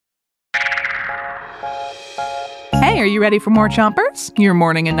Hey, are you ready for more Chompers? Your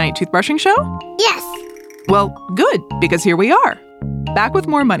morning and night toothbrushing show? Yes. Well, good, because here we are. Back with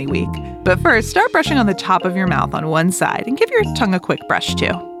more Money Week. But first, start brushing on the top of your mouth on one side and give your tongue a quick brush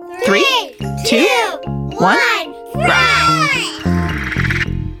too. 3, 2, 1, brush!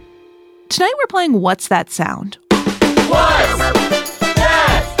 Tonight we're playing What's That Sound? What's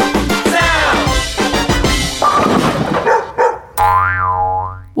that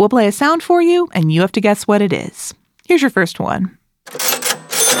sound? We'll play a sound for you, and you have to guess what it is. Here's your first one.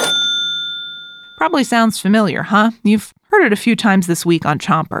 Probably sounds familiar, huh? You've heard it a few times this week on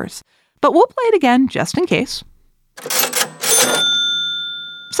Chompers. But we'll play it again just in case.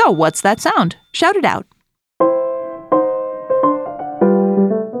 So, what's that sound? Shout it out.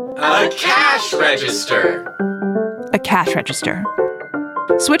 A cash register. A cash register.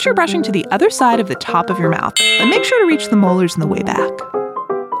 Switch your brushing to the other side of the top of your mouth and make sure to reach the molars on the way back.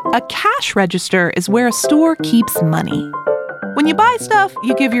 A cash register is where a store keeps money. When you buy stuff,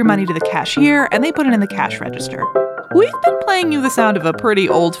 you give your money to the cashier and they put it in the cash register. We've been playing you the sound of a pretty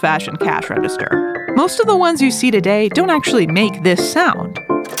old-fashioned cash register. Most of the ones you see today don't actually make this sound.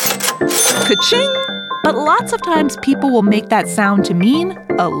 Ka-ching! But lots of times people will make that sound to mean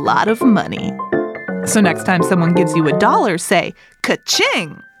a lot of money. So next time someone gives you $1, say,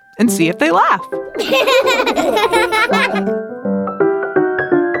 ka-ching! And see if they laugh.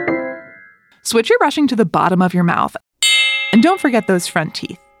 Switch your brushing to the bottom of your mouth. And don't forget those front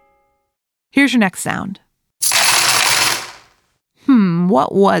teeth. Here's your next sound.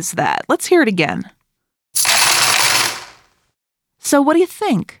 What was that? Let's hear it again. So what do you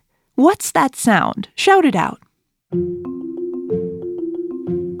think? What's that sound? Shout it out.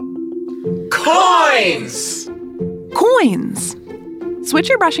 Coins! Coins! Switch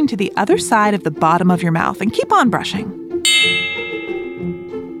your brushing to the other side of the bottom of your mouth and keep on brushing.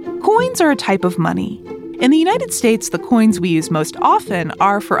 Coins are a type of money. In the United States, the coins we use most often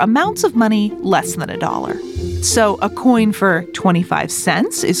are for amounts of money less than $1. So a coin for 25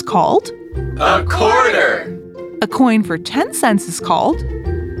 cents is called A quarter. A coin for 10 cents is called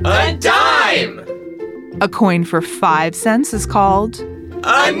A dime. A coin for 5 cents is called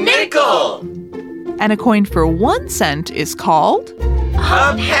A nickel. And a coin for 1 cent is called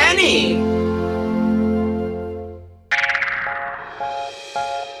A penny.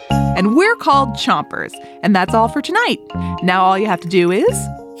 And we're called Chompers. And that's all for tonight. Now all you have to do is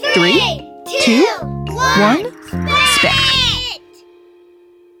 3, 2, 1, spit.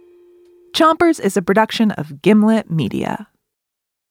 Chompers is a production of Gimlet Media.